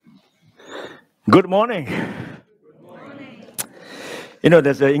Good morning. You know,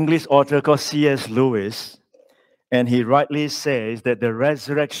 there's an English author called C.S. Lewis, and he rightly says that the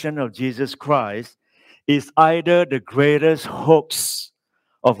resurrection of Jesus Christ is either the greatest hoax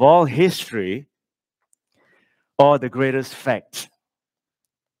of all history or the greatest fact.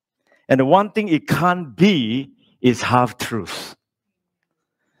 And the one thing it can't be is half truth.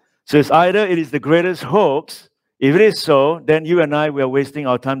 So it's either it is the greatest hoax. If it is so, then you and I, we are wasting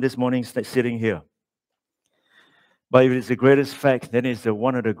our time this morning sitting here. But if it is the greatest fact, then it's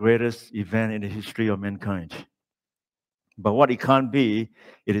one of the greatest events in the history of mankind. But what it can't be,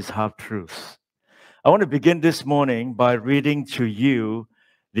 it is half truths. I want to begin this morning by reading to you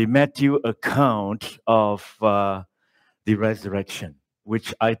the Matthew account of the resurrection,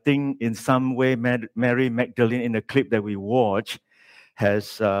 which I think in some way Mary Magdalene in the clip that we watched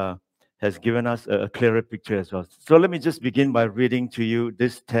has given us a clearer picture as well. So let me just begin by reading to you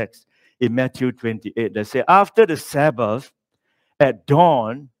this text in Matthew 28 that says, after the Sabbath, at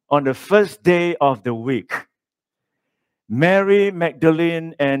dawn, on the first day of the week, Mary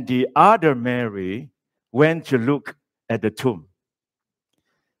Magdalene and the other Mary went to look at the tomb.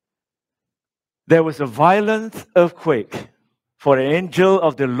 There was a violent earthquake, for an angel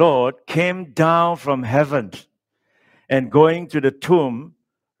of the Lord came down from heaven and going to the tomb,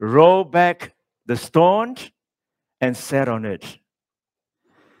 rolled back the stone and sat on it.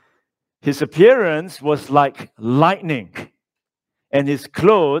 His appearance was like lightning, and his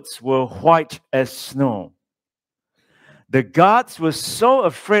clothes were white as snow. The guards were so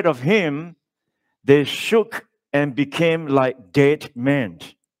afraid of him, they shook and became like dead men.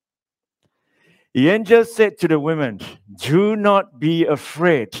 The angel said to the women, "Do not be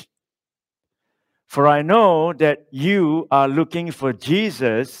afraid, for I know that you are looking for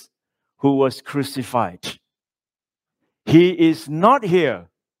Jesus who was crucified. He is not here.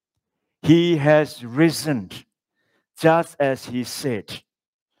 He has risen, just as he said.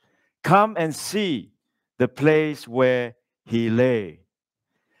 Come and see the place where he lay.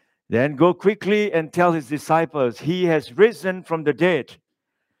 Then go quickly and tell his disciples, he has risen from the dead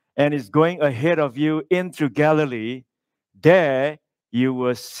and is going ahead of you into Galilee. There you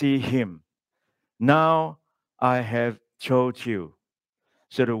will see him. Now I have told you."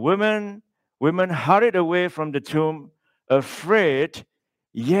 So the women hurried away from the tomb, afraid,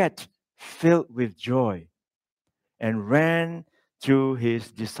 yet filled with joy, and ran to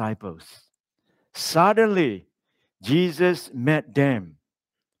his disciples. Suddenly, Jesus met them.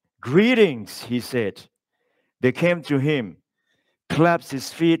 "Greetings," he said. They came to him, clasped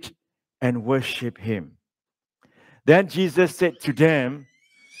his feet, and worshiped him. Then Jesus said to them,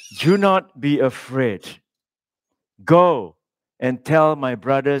 "Do not be afraid. Go and tell my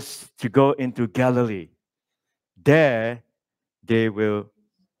brothers to go into Galilee. There they will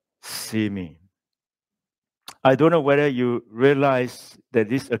see me." I don't know whether you realize that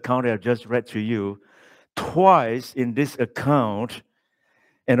this account that I've just read to you, twice in this account,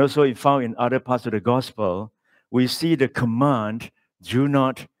 and also found in other parts of the gospel, we see the command, "Do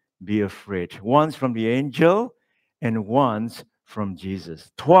not be afraid." Once from the angel and once from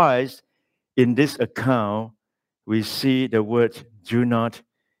Jesus. Twice in this account, we see the word, "Do not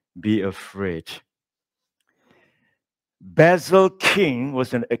be afraid." Basil King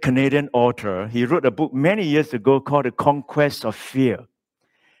was a Canadian author. He wrote a book many years ago called The Conquest of Fear.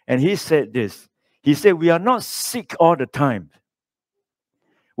 And he said this. He said, "We are not sick all the time.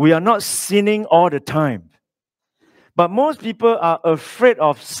 We are not sinning all the time. But most people are afraid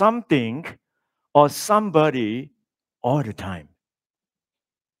of something or somebody all the time."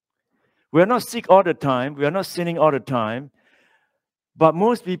 We are not sick all the time. We are not sinning all the time. But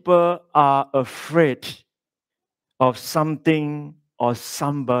most people are afraid of something or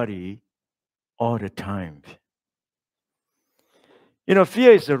somebody all the time. You know,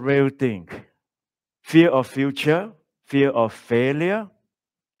 fear is a real thing. Fear of future, fear of failure,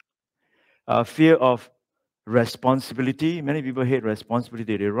 fear of responsibility. Many people hate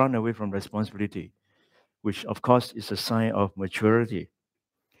responsibility. They run away from responsibility, which of course is a sign of maturity.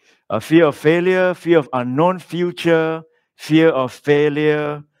 Fear of failure, fear of unknown future, fear of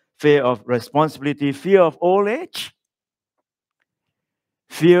failure, fear of responsibility, fear of old age,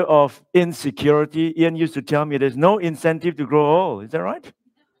 fear of insecurity. Ian used to tell me there's no incentive to grow old. Is that right?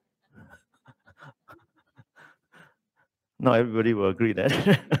 Not everybody will agree that.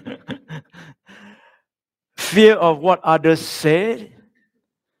 Fear of what others say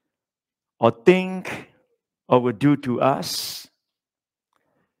or think or will do to us.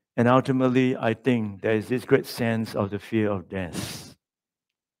 And ultimately, I think there is this great sense of the fear of death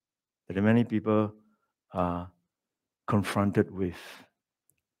that many people are confronted with.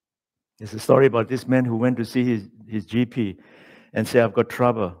 There's a story about this man who went to see his GP and said, I've got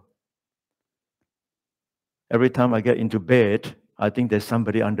trouble. Every time I get into bed, I think there's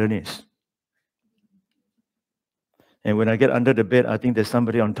somebody underneath. And when I get under the bed, I think there's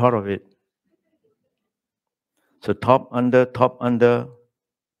somebody on top of it. So top, under,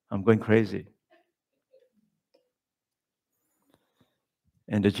 I'm going crazy.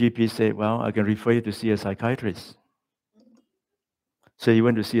 And the GP said, well, I can refer you to see a psychiatrist. So he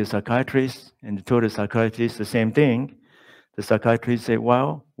went to see a psychiatrist and he told the psychiatrist the same thing. The psychiatrist said,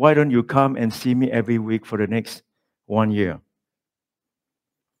 well, why don't you come and see me every week for the next 1 year?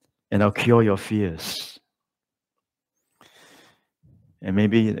 And I'll cure your fears. And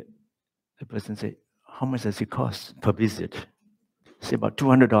maybe the person said, how much does it cost per visit? He said, about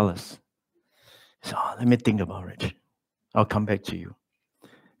 $200. He said, let me think about it. I'll come back to you.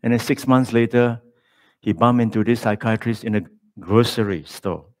 And then 6 months later, he bumped into this psychiatrist in a grocery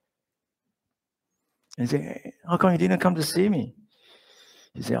store. And he said, hey, how come you didn't come to see me?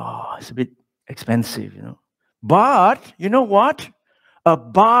 He said, it's a bit expensive, you know. But, you know what? A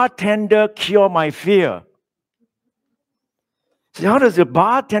bartender cured my fear. He said, how does a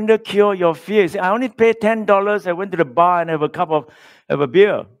bartender cure your fear? He said, I only paid $10. I went to the bar and have a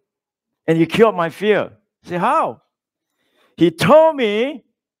beer. And he cured my fear. He said, how? He told me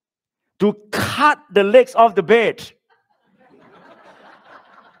to cut the legs off the bed.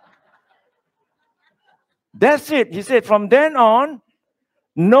 That's it. He said, from then on,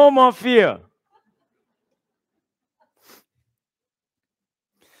 no more fear.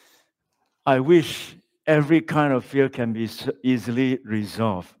 I wish every kind of fear can be so easily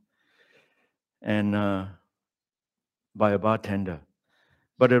resolved and by a bartender.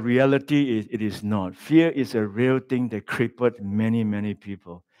 But the reality is it is not. Fear is a real thing that crippled many, many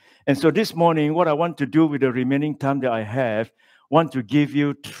people. And so this morning, what I want to do with the remaining time that I have, want to give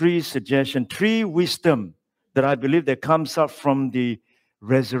you 3 suggestions, 3 wisdom that I believe that comes up from the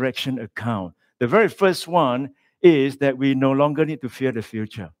resurrection account. The very first one is that we no longer need to fear the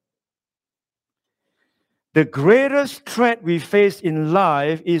future. The greatest threat we face in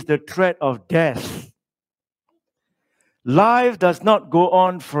life is the threat of death. Life does not go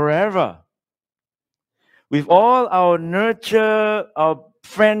on forever. With all our nurture, our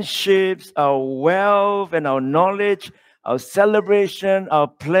friendships, our wealth, and our knowledge, our celebration, our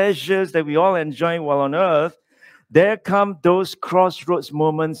pleasures that we all enjoy while on earth, there come those crossroads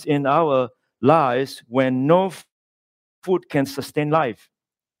moments in our lives when no food can sustain life.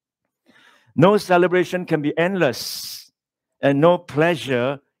 No celebration can be endless, and no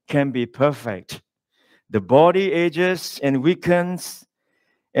pleasure can be perfect. The body ages and weakens,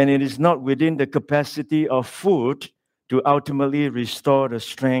 and it is not within the capacity of food to ultimately restore the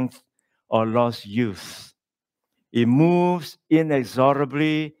strength or lost youth. It moves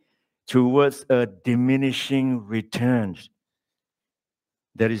inexorably towards a diminishing return.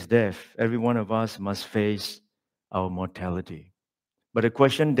 That is death. Every one of us must face our mortality. But the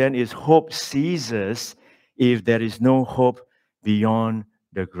question then is, hope ceases if there is no hope beyond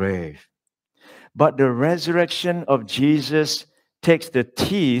the grave. But the resurrection of Jesus takes the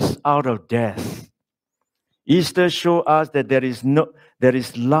teeth out of death. Easter shows us that there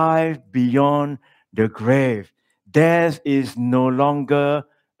is life beyond the grave. Death is no longer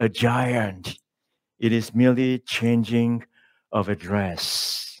a giant. It is merely changing of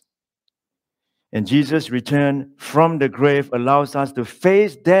address. And Jesus' return from the grave allows us to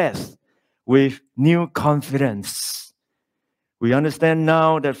face death with new confidence. We understand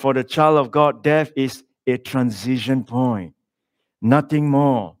now that for the child of God, death is a transition point, nothing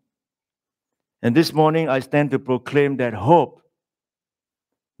more. And this morning, I stand to proclaim that hope,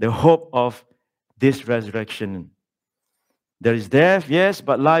 the hope of this resurrection. There is death, yes,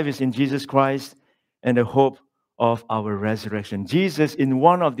 but life is in Jesus Christ and the hope of our resurrection. Jesus, in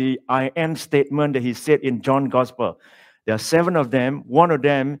one of the I am statement that he said in John's Gospel, there are 7 of them. One of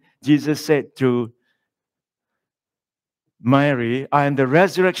them, Jesus said to Mary, I am the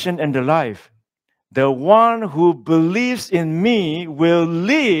resurrection and the life. The one who believes in me will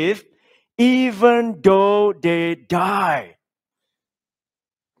live even though they die.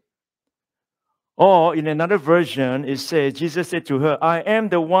 Or in another version, it says, Jesus said to her, I am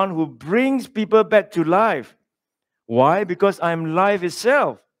the one who brings people back to life. Why? Because I am life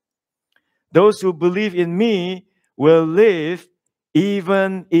itself. Those who believe in me will live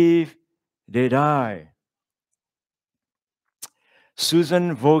even if they die.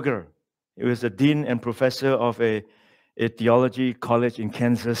 Susan Vogel, who was a dean and professor of a theology college in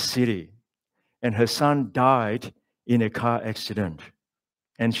Kansas City, and her son died in a car accident.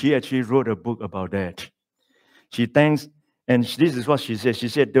 And she actually wrote a book about that. She thanks And this is what she said. She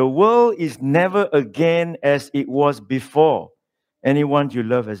said, the world is never again as it was before. Anyone you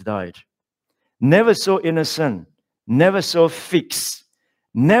love has died. Never so innocent, never so fixed,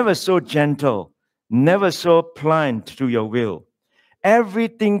 never so gentle, never so pliant to your will.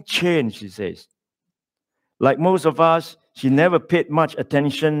 Everything changed, she says. Like most of us, she never paid much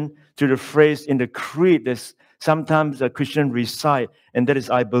attention to the phrase in the creed that sometimes a Christian recite, and that is,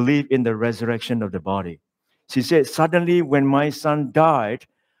 I believe in the resurrection of the body. She said, suddenly when my son died,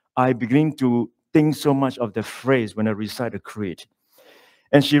 I began to think so much of the phrase when I recite the creed.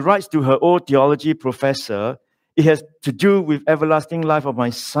 And she writes to her old theology professor, it has to do with everlasting life of my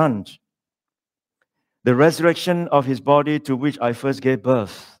son, the resurrection of his body to which I first gave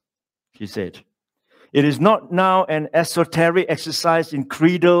birth, she said. It is not now an esoteric exercise in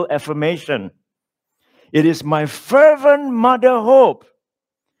creedal affirmation. It is my fervent mother hope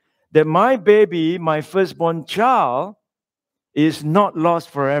that my baby, my firstborn child, is not lost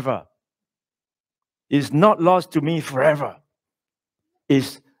forever. Is not lost to me forever.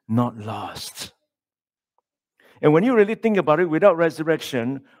 Is not lost. And when you really think about it, without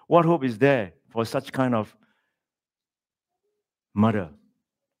resurrection, what hope is there for such kind of mother?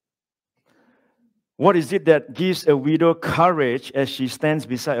 What is it that gives a widow courage as she stands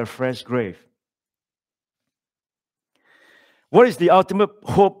beside a fresh grave? What is the ultimate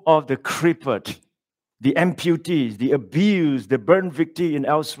hope of the crippled, the amputees, the abused, the burn victim in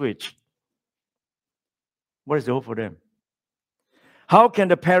Auschwitz? What is the hope for them? How can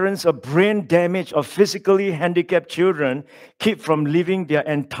the parents of brain damaged or physically handicapped children keep from living their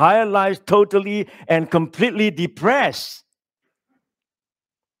entire lives totally and completely depressed?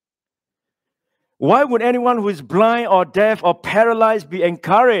 Why would anyone who is blind or deaf or paralyzed be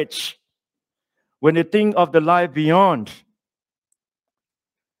encouraged when they think of the life beyond?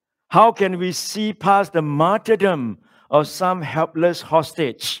 How can we see past the martyrdom of some helpless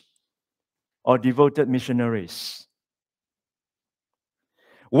hostage or devoted missionaries?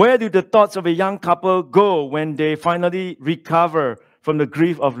 Where do the thoughts of a young couple go when they finally recover from the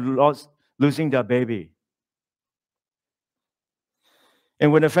grief of losing their baby?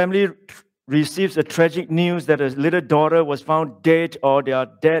 And when a family receives the tragic news that a little daughter was found dead, or their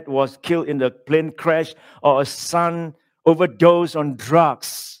dad was killed in a plane crash, or a son overdosed on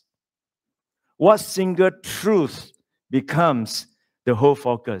drugs, what single truth becomes the whole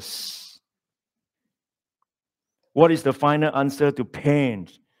focus? What is the final answer to pain,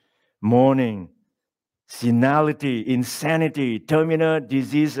 mourning, senility, insanity, terminal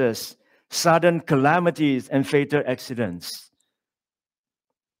diseases, sudden calamities, and fatal accidents?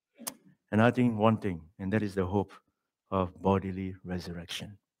 And I think one thing, and that is the hope of bodily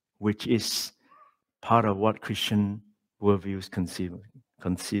resurrection, which is part of what Christian worldviews consists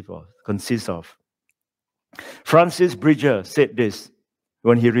of. Francis Bridger said this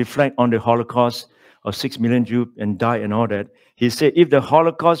when he reflected on the Holocaust of 6 million Jews and died and all that. He said, if the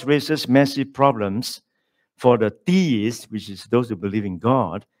Holocaust raises massive problems for the theists, which is those who believe in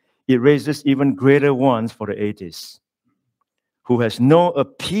God, it raises even greater ones for the atheists, who has no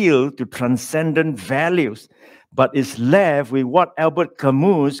appeal to transcendent values, but is left with what Albert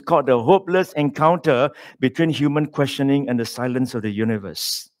Camus called the hopeless encounter between human questioning and the silence of the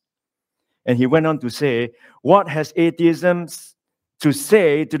universe. And he went on to say, what has atheism to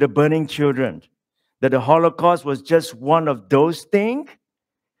say to the burning children? That the Holocaust was just one of those things?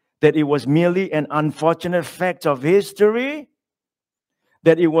 That it was merely an unfortunate fact of history?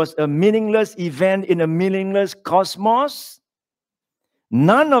 That it was a meaningless event in a meaningless cosmos?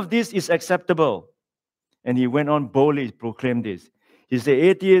 None of this is acceptable. And he went on boldly to proclaim this. He said,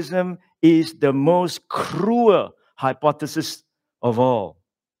 atheism is the most cruel hypothesis of all.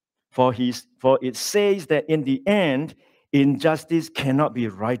 For it says that in the end, injustice cannot be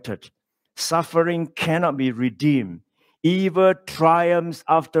righted. Suffering cannot be redeemed. Evil triumphs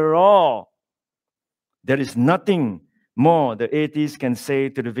after all. There is nothing more the atheist can say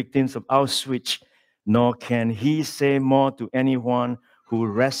to the victims of Auschwitz, nor can he say more to anyone who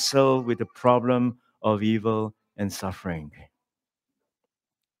wrestle with the problem of evil and suffering.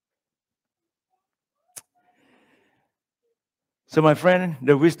 So, my friend,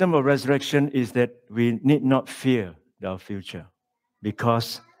 the wisdom of resurrection is that we need not fear our future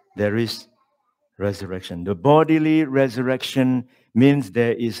because there is resurrection. The bodily resurrection means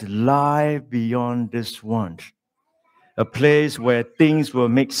there is life beyond this one, a place where things will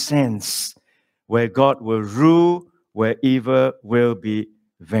make sense, where God will rule, where evil will be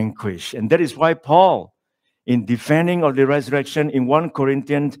vanquished. And that is why Paul, in defending of the resurrection in 1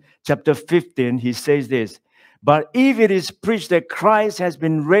 Corinthians chapter 15, he says this, but if it is preached that Christ has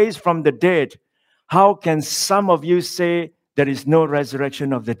been raised from the dead, how can some of you say there is no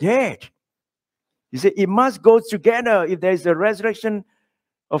resurrection of the dead. He said it must go together. If there is a resurrection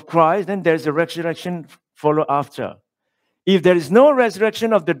of Christ, then there is a resurrection follow after. If there is no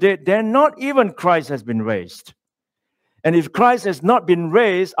resurrection of the dead, then not even Christ has been raised. And if Christ has not been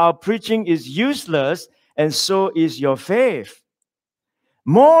raised, our preaching is useless, and so is your faith.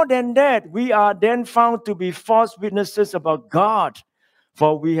 More than that, we are then found to be false witnesses about God,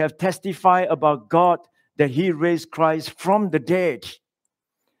 for we have testified about God that He raised Christ from the dead.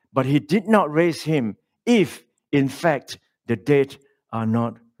 But He did not raise Him if, in fact, the dead are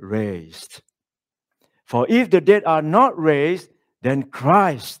not raised. For if the dead are not raised, then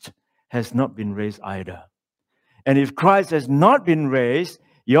Christ has not been raised either. And if Christ has not been raised,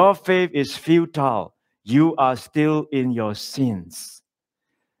 your faith is futile. You are still in your sins.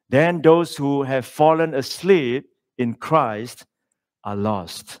 Then those who have fallen asleep in Christ are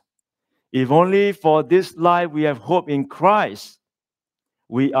lost. If only for this life we have hope in Christ,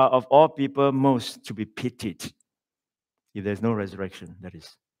 we are of all people most to be pitied. If there's no resurrection, that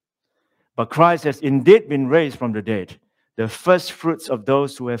is. But Christ has indeed been raised from the dead, the first fruits of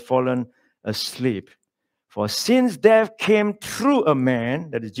those who have fallen asleep. For since death came through a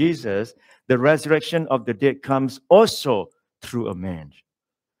man, that is Jesus, the resurrection of the dead comes also through a man.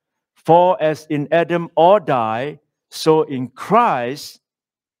 For as in Adam all die, so in Christ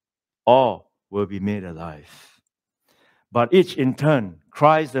all will be made alive. But each in turn,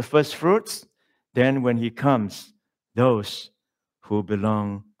 Christ the first fruits, then when He comes, those who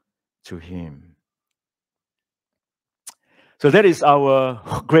belong to Him. So that is our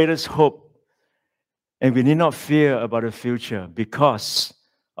greatest hope. And we need not fear about the future because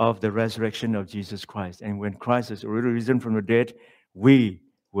of the resurrection of Jesus Christ. And when Christ has already risen from the dead, we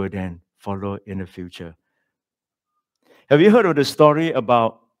will then follow in the future. Have you heard of the story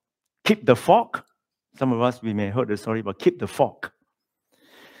about Kip the Fork? Some of us, we may have heard the story about Kip the Fork.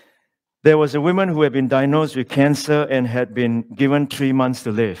 There was a woman who had been diagnosed with cancer and had been given 3 months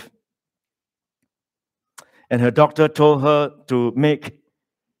to live. And her doctor told her to make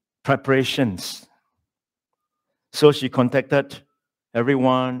preparations. So she contacted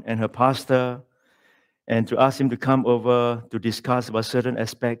everyone and her pastor and to ask him to come over to discuss about certain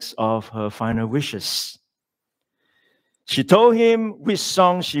aspects of her final wishes. She told him which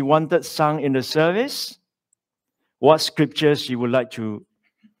song she wanted sung in the service, what scriptures she would like to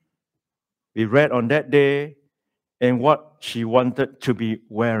be read on that day, and what she wanted to be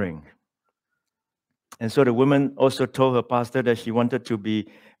wearing. And so the woman also told her pastor that she wanted to be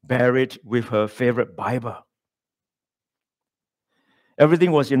buried with her favorite Bible.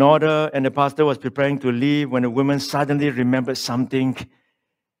 Everything was in order, and the pastor was preparing to leave when the woman suddenly remembered something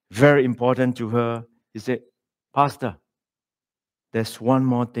very important to her. He said, "Pastor, there's one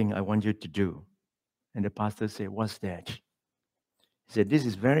more thing I want you to do." And the pastor said, "What's that?" He said, "This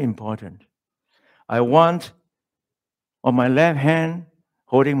is very important. I want on my left hand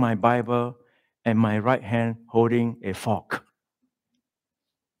holding my Bible and my right hand holding a fork."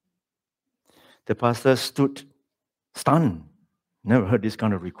 The pastor stood stunned. Never heard this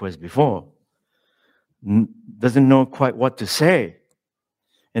kind of request before. Doesn't know quite what to say.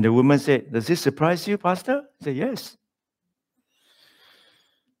 And the woman said, "Does this surprise you, Pastor?" He said, "Yes."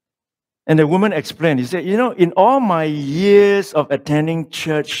 And the woman explained, he said, in all my years of attending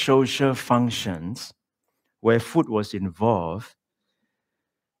church social functions where food was involved,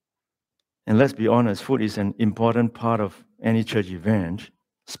 and let's be honest, food is an important part of any church event,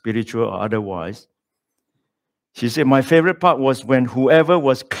 spiritual or otherwise. She said, my favorite part was when whoever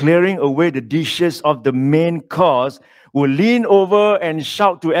was clearing away the dishes of the main course would lean over and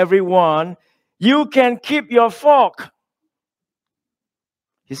shout to everyone, "You can keep your fork."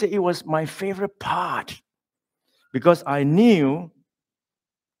 He said, it was my favorite part because I knew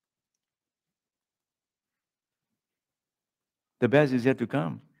the best is yet to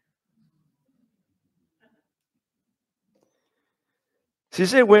come. She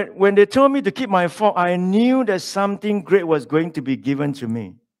said, when they told me to keep my fork, I knew that something great was going to be given to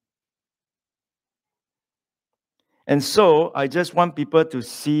me. And so I just want people to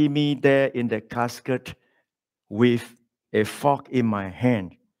see me there in the casket with a fork in my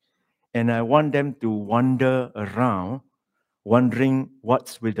hand. And I want them to wander around, wondering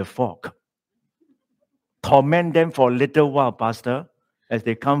what's with the fork. Torment them for a little while, Pastor, as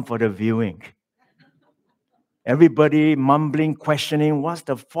they come for the viewing. Everybody mumbling, questioning, what's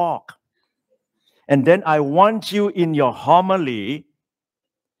the fork? And then I want you in your homily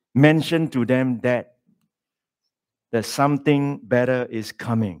mention to them that something better is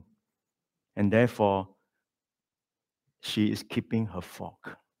coming. And therefore, she is keeping her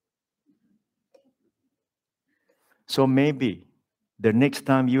fork. So maybe the next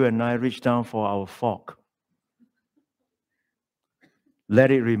time you and I reach down for our fork,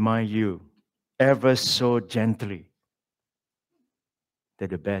 let it remind you ever so gently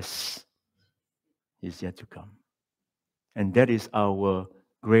that the best is yet to come. And that is our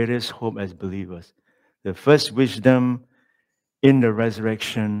greatest hope as believers. The first wisdom in the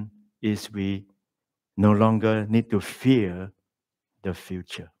resurrection is we no longer need to fear the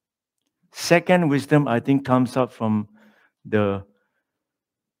future. Second wisdom, I think, comes up from the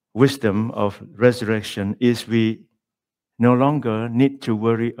wisdom of resurrection is we no longer need to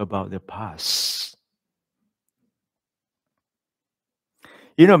worry about the past.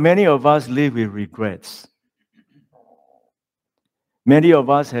 You know, many of us live with regrets. Many of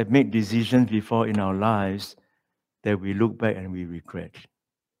us have made decisions before in our lives that we look back and we regret.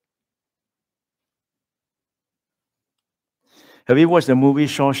 Have you watched the movie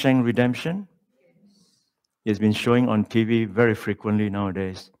Shawshank Redemption? It's been showing on TV very frequently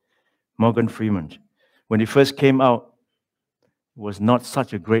nowadays. Morgan Freeman. When it first came out, it was not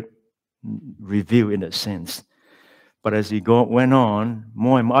such a great review in that sense. But as it went on,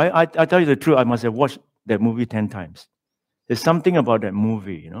 more and more, I tell you the truth, I must have watched that movie 10 times. There's something about that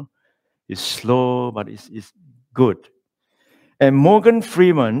movie, you know. It's slow, but it's good. And Morgan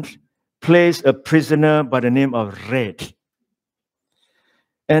Freeman plays a prisoner by the name of Red.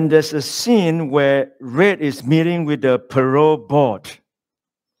 And there's a scene where Red is meeting with the parole board.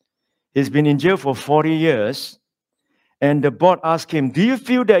 He's been in jail for 40 years. And the board asked him, do you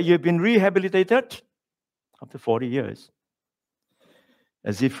feel that you've been rehabilitated? After 40 years.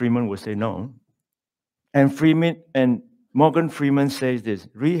 As if Freeman would say no. And Morgan Freeman says this,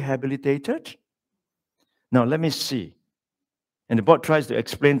 rehabilitated? Now let me see. And the board tries to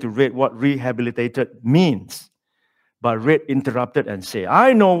explain to Red what rehabilitated means. But Red interrupted and said,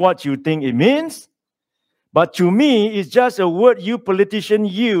 I know what you think it means, but to me, it's just a word you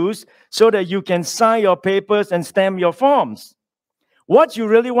politicians use so that you can sign your papers and stamp your forms. What you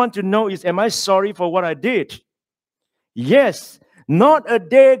really want to know is, am I sorry for what I did? Yes, not a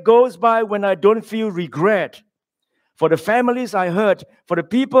day goes by when I don't feel regret. For the families I hurt, for the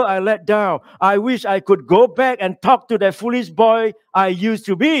people I let down, I wish I could go back and talk to that foolish boy I used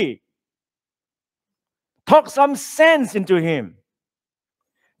to be. Talk some sense into him.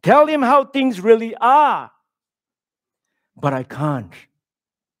 Tell him how things really are. But I can't.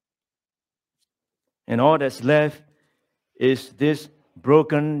 And all that's left is this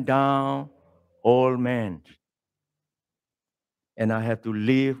broken down old man. And I have to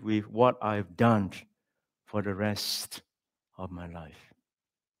live with what I've done for the rest of my life.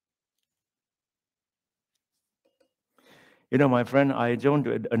 You know, my friend, I want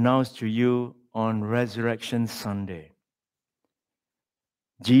to announce to you on Resurrection Sunday,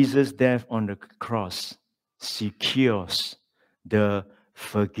 Jesus' death on the cross secures the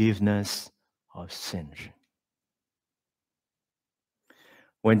forgiveness of sins.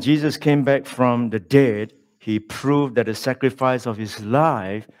 When Jesus came back from the dead, he proved that the sacrifice of his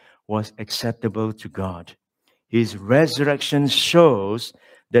life was acceptable to God. His resurrection shows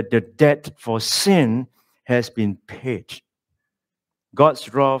that the debt for sin has been paid.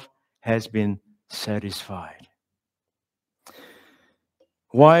 God's wrath has been satisfied.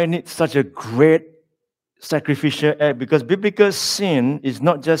 Why need such a great sacrificial act? Because biblical sin is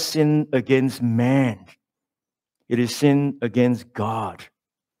not just sin against man. It is sin against God.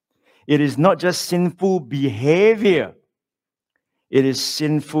 It is not just sinful behavior. It is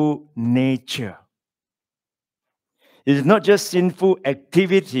sinful nature. It is not just sinful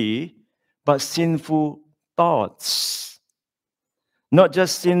activity, but sinful thoughts. Not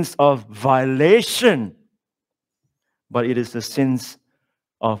just sins of violation, but it is the sins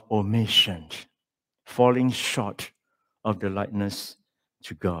of omission, falling short of the likeness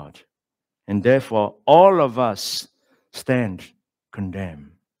to God. And therefore, all of us stand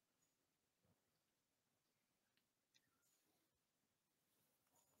condemned.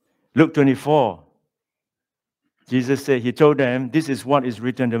 Luke 24, Jesus said, he told them, this is what is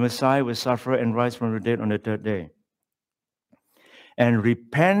written, the Messiah will suffer and rise from the dead on the third day. And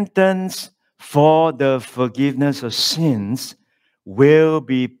repentance for the forgiveness of sins will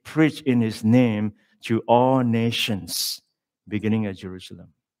be preached in his name to all nations, beginning at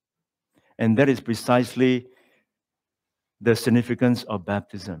Jerusalem. And that is precisely the significance of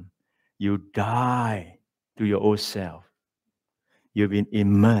baptism. You die to your old self. You've been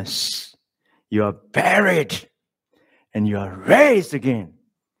immersed. You are buried. And you are raised again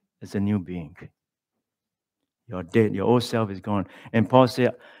as a new being. You're dead. Your old self is gone. And Paul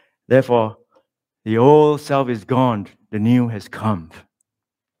said, therefore, the old self is gone. The new has come.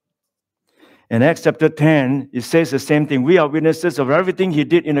 In Acts chapter 10, it says the same thing. We are witnesses of everything he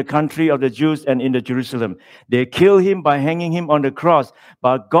did in the country of the Jews and in the Jerusalem. They killed him by hanging him on the cross,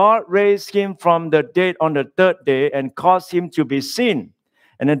 but God raised him from the dead on the third day and caused him to be seen.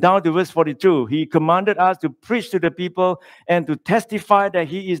 And then down to verse 42, he commanded us to preach to the people and to testify that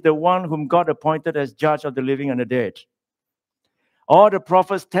he is the one whom God appointed as judge of the living and the dead. All the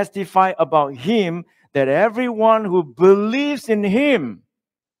prophets testify about him, that everyone who believes in him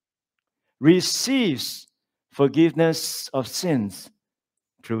receives forgiveness of sins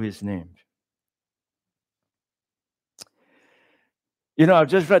through his name. You know, I've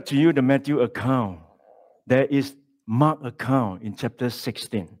just read to you the Matthew account. There is Mark account in chapter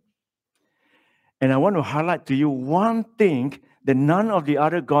 16. And I want to highlight to you one thing that none of the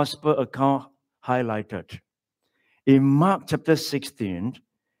other gospel account highlighted. In Mark chapter 16,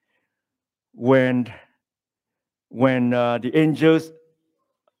 when the angels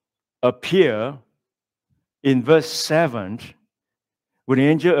appear, in verse 7, when the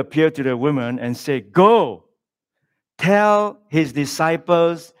angel appeared to the woman and said, "Go, tell his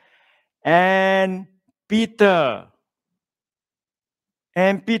disciples and Peter."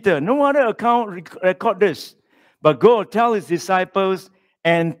 And Peter, no other account record this, but go tell his disciples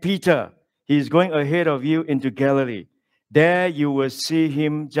and Peter, he is going ahead of you into Galilee. There you will see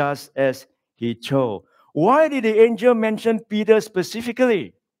him just as he told. Why did the angel mention Peter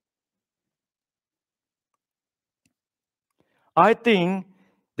specifically? I think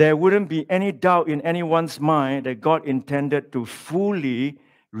there wouldn't be any doubt in anyone's mind that God intended to fully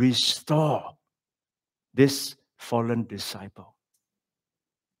restore this fallen disciple.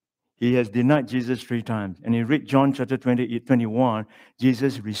 He has denied Jesus 3 times. And you read John chapter 21,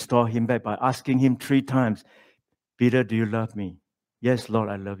 Jesus restored him back by asking him 3 times, "Peter, do you love me?" "Yes, Lord,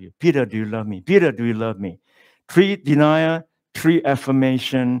 I love you." "Peter, do you love me?" "Peter, do you love me?" 3 denial, 3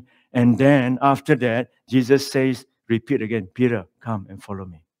 affirmation. And then after that, Jesus says, repeat again, "Peter, come and follow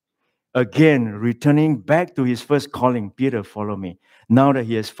me." Again, returning back to his first calling, "Peter, follow me." Now that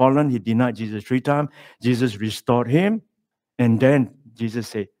he has fallen, he denied Jesus 3 times. Jesus restored him. And then Jesus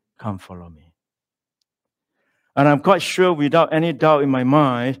said, "Come follow me." And I'm quite sure, without any doubt in my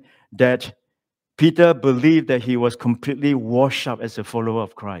mind, that Peter believed that he was completely washed up as a follower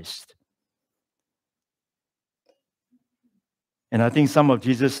of Christ. And I think some of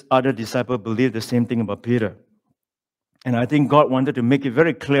Jesus' other disciples believed the same thing about Peter. And I think God wanted to make it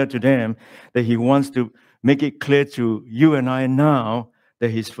very clear to them that he wants to make it clear to you and I now that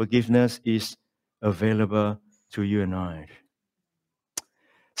his forgiveness is available to you and I.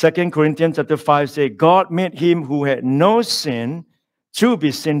 2 Corinthians chapter 5 says, God made him who had no sin to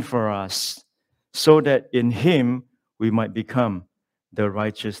be sin for us, so that in him we might become the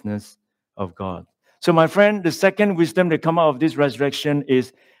righteousness of God. So my friend, the second wisdom that comes out of this resurrection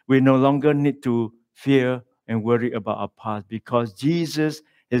is we no longer need to fear and worry about our past, because Jesus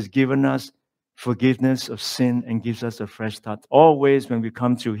has given us forgiveness of sin and gives us a fresh start, always when we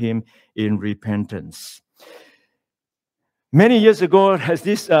come to him in repentance. Many years ago, there's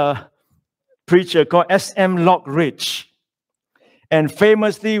this preacher called S.M. Lockridge. And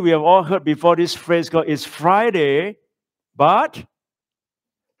famously, we have all heard before this phrase called, "It's Friday, but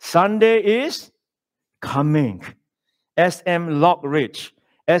Sunday is coming." S.M. Lockridge.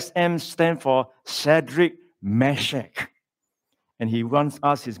 S.M. stands for Shadrach, Meshach. And he once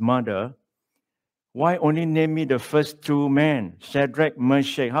asked his mother, "Why only name me the first 2 men, Shadrach,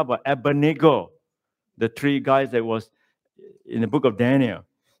 Meshach? How about Abednego, the 3 guys that was in the book of Daniel?"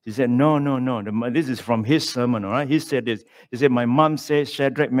 He said, no. This is from his sermon, all right? He said this. He said, "My mom says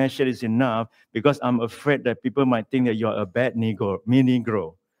Shadrach, Meshach is enough because I'm afraid that people might think that you're a bad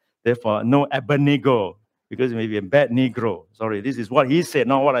Negro. Therefore, no Abednego, because you may be a bad Negro." Sorry, this is what he said,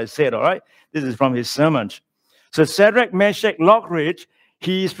 not what I said, all right? This is from his sermon. So Shadrach, Meshach, Lockridge,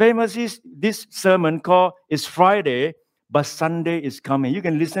 he is famous, this sermon called "It's Friday, but Sunday is coming." You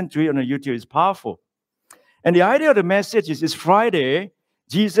can listen to it on YouTube. It's powerful. And the idea of the message is, it's Friday,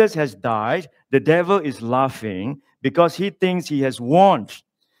 Jesus has died, the devil is laughing because he thinks he has won.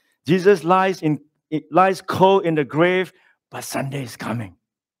 Jesus lies cold in the grave, but Sunday is coming.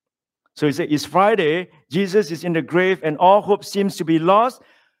 So he said, it's Friday, Jesus is in the grave, and all hope seems to be lost,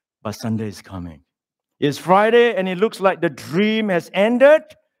 but Sunday is coming. It's Friday, and it looks like the dream has ended,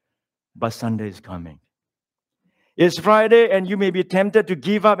 but Sunday is coming. It's Friday, and you may be tempted to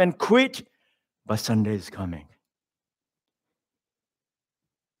give up and quit, but Sunday is coming.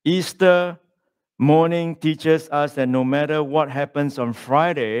 Easter morning teaches us that no matter what happens on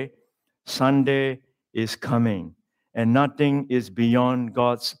Friday, Sunday is coming, and nothing is beyond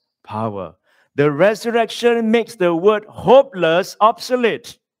God's power. The resurrection makes the word hopeless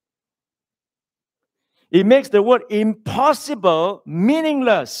obsolete. It makes the word impossible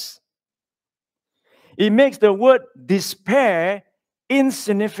meaningless. It makes the word despair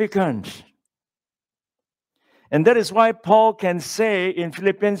insignificant. And that is why Paul can say in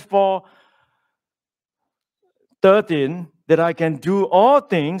Philippians 4:13 that I can do all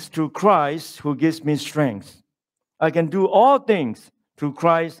things through Christ who gives me strength. I can do all things through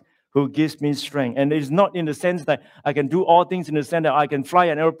Christ who gives me strength. And it's not in the sense that I can do all things in the sense that I can fly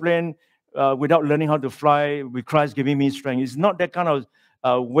an airplane without learning how to fly with Christ giving me strength. It's not that kind of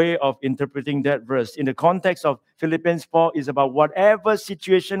way of interpreting that verse. In the context of Philippians 4, is about whatever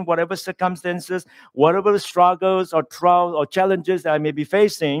situation, whatever circumstances, whatever struggles or trials or challenges that I may be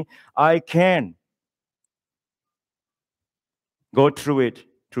facing, I can go through it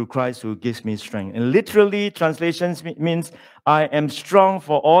through Christ who gives me strength. And literally, translations means I am strong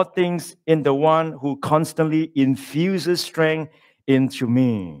for all things in the one who constantly infuses strength into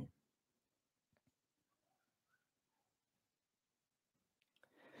me.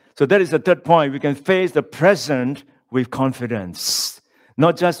 So that is the third point. We can face the present with confidence.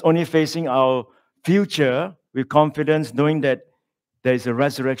 Not just only facing our future with confidence, knowing that there is a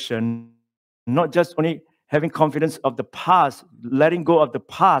resurrection. Not just only having confidence of the past, letting go of the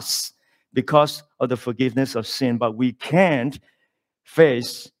past because of the forgiveness of sin, but we can't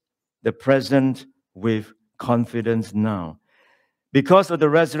face the present with confidence now. Because of the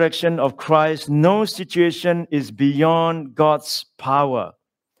resurrection of Christ, no situation is beyond God's power.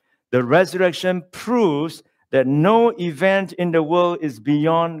 The resurrection proves that no event in the world is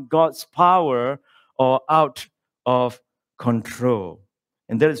beyond God's power or out of control.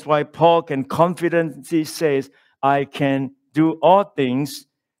 And that is why Paul can confidently say, I can do all things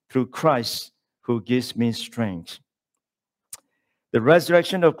through Christ who gives me strength. The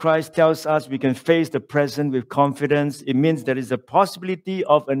resurrection of Christ tells us we can face the present with confidence. It means there is a possibility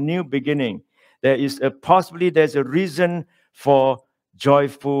of a new beginning. There's a reason for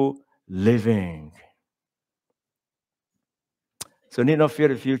joyful living. So need not fear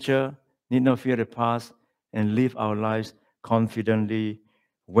the future, need not fear the past, and live our lives confidently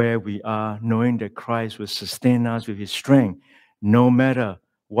where we are, knowing that Christ will sustain us with His strength, no matter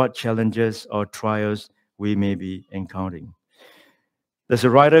what challenges or trials we may be encountering. There's a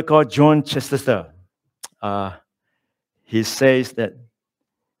writer called John Chesterton. He says that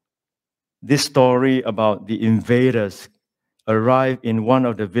this story about the invaders arrived in one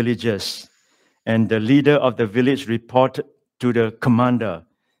of the villages, and the leader of the village reported to the commander,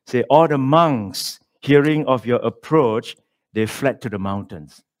 say, all the monks hearing of your approach, they fled to the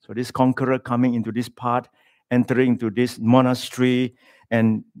mountains. So this conqueror coming into this part, entering into this monastery,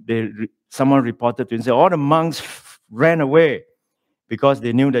 and someone reported to him, say, all the monks ran away because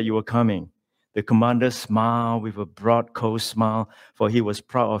they knew that you were coming. The commander smiled with a broad, cold smile, for he was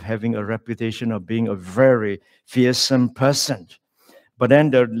proud of having a reputation of being a very fearsome person. But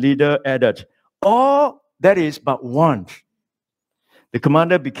then the leader added, all that is but one. The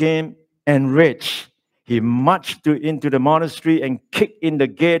commander became enraged. He marched into the monastery and kicked in the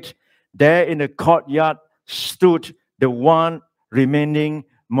gate. There in the courtyard stood the one remaining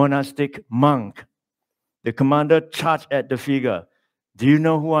monastic monk. The commander charged at the figure. Do you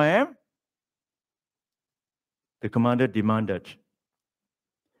know who I am? The commander demanded.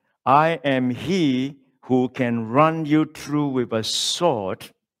 I am he who can run you through with a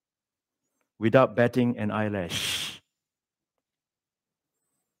sword without batting an eyelash.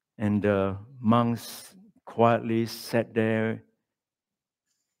 And the monks quietly sat there,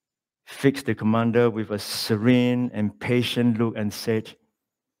 fixed the commander with a serene and patient look and said,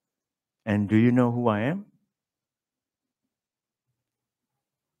 and do you know who I am?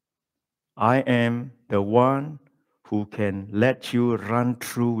 I am the one who can let you run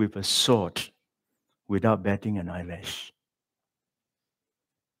through with a sword without batting an eyelash.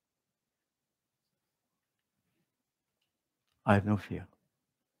 I have no fear.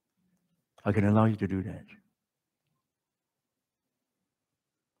 I can allow you to do that.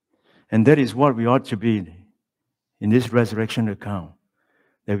 And that is what we ought to be in this resurrection account,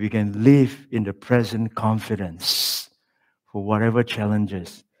 that we can live in the present confidence for whatever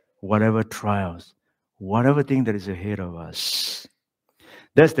challenges, whatever trials, whatever thing that is ahead of us.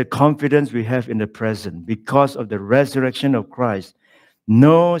 That's the confidence we have in the present. Because of the resurrection of Christ,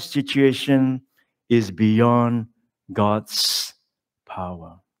 no situation is beyond God's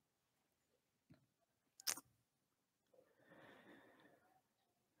power.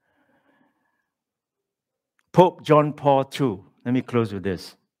 Pope John Paul II, let me close with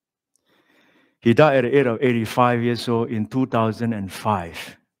this. He died at the age of 85 years old in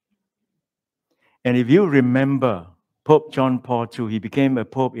 2005. And if you remember, Pope John Paul II, he became a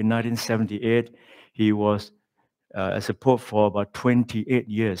pope in 1978. He was as a pope for about 28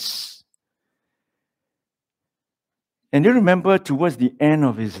 years. And you remember towards the end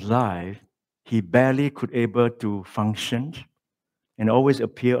of his life, he barely could able to function and always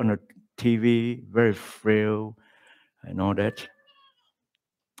appear on a TV, very frail and all that.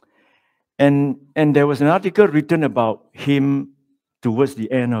 And there was an article written about him towards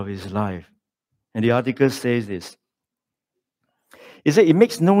the end of his life. And the article says this. It said, it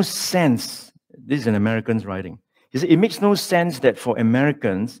makes no sense. This is an American's writing. He said, it makes no sense that for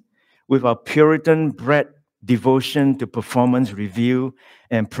Americans, with our Puritan-bred devotion to performance review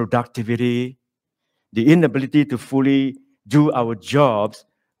and productivity, the inability to fully do our jobs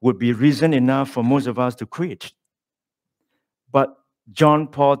would be reason enough for most of us to quit. But John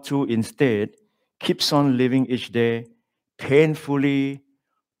Paul II instead keeps on living each day painfully,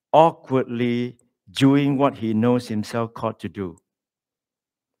 awkwardly, doing what he knows himself called to do,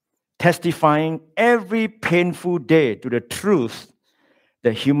 testifying every painful day to the truth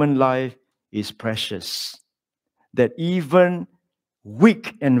that human life is precious, that even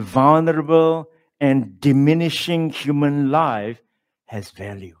weak and vulnerable and diminishing human life has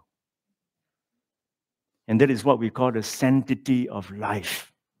value. And that is what we call the sanctity of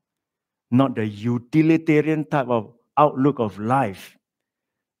life, not the utilitarian type of outlook of life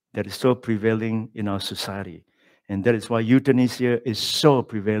that is so prevailing in our society. And that is why euthanasia is so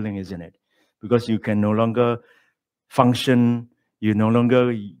prevailing, isn't it? Because you can no longer function, you no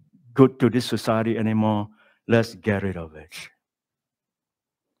longer good to this society anymore. Let's get rid of it.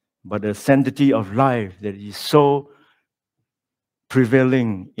 But the sanctity of life that is so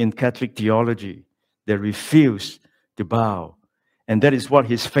prevailing in Catholic theology, they refuse to bow. And that is what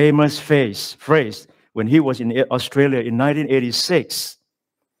his famous phrase when he was in Australia in 1986.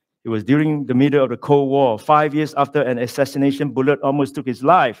 It was during the middle of the Cold War, 5 years after an assassination bullet almost took his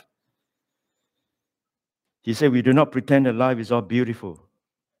life. He said, we do not pretend that life is all beautiful.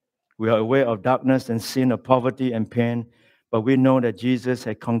 We are aware of darkness and sin, of poverty and pain, but we know that Jesus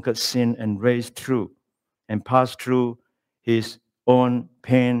had conquered sin and raised through and passed through his own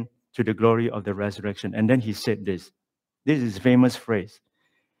pain to the glory of the resurrection. And then he said this. This is his famous phrase.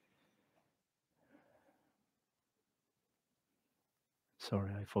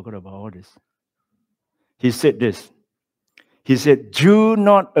 Sorry, I forgot about all this. He said this. He said, do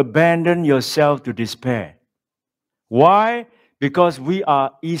not abandon yourself to despair. Why? Because we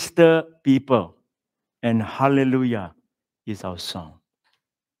are Easter people, and hallelujah is our song.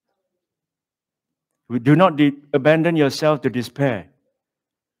 We do not abandon yourself to despair.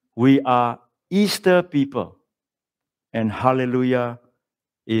 We are Easter people, and hallelujah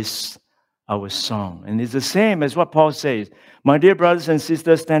is our song. And it's the same as what Paul says. My dear brothers and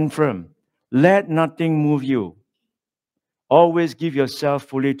sisters, stand firm. Let nothing move you. Always give yourself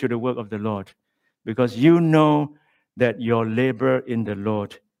fully to the work of the Lord, because you know that your labor in the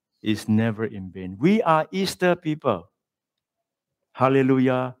Lord is never in vain. We are Easter people.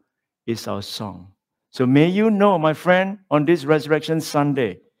 Hallelujah is our song. So may you know, my friend, on this Resurrection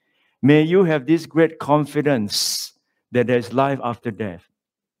Sunday, may you have this great confidence that there is life after death.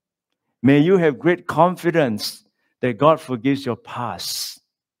 May you have great confidence that God forgives your past.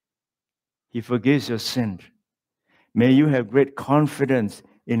 He forgives your sin. May you have great confidence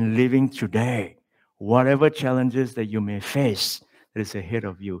in living today, whatever challenges that you may face that is ahead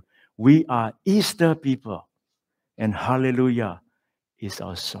of you. We are Easter people, and hallelujah is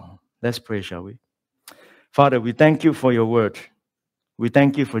our song. Let's pray, shall we? Father, we thank you for your word. We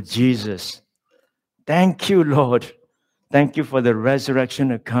thank you for Jesus. Thank you, Lord. Thank you for the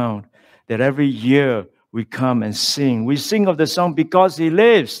resurrection account that every year we come and sing. We sing of the song, because he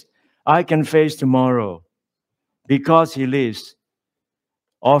lives, I can face tomorrow. Because he lives,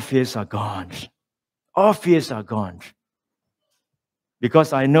 all fears are gone. All fears are gone.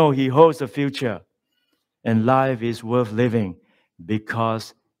 Because I know he holds a future, and life is worth living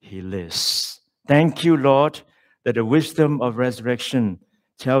because he lives. Thank you, Lord, that the wisdom of resurrection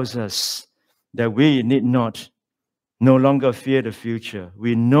tells us that we need not no longer fear the future.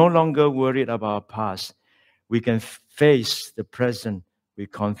 We no longer worried about our past. We can face the present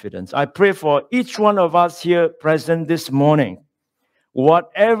with confidence. I pray for each one of us here present this morning,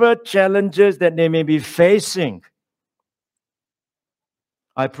 whatever challenges that they may be facing,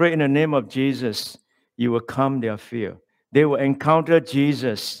 I pray in the name of Jesus, you will calm their fear. They will encounter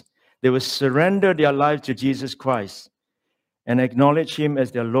Jesus. They will surrender their life to Jesus Christ and acknowledge him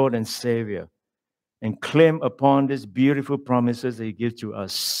as their Lord and Savior, and claim upon these beautiful promises that he gives to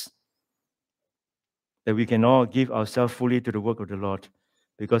us, that we can all give ourselves fully to the work of the Lord,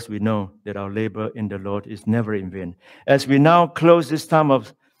 because we know that our labor in the Lord is never in vain. As we now close this time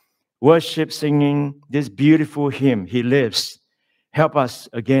of worship, singing this beautiful hymn, He lives. Help us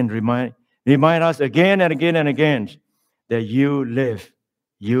again, remind us again and again and again that you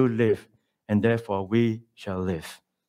live, and therefore we shall live.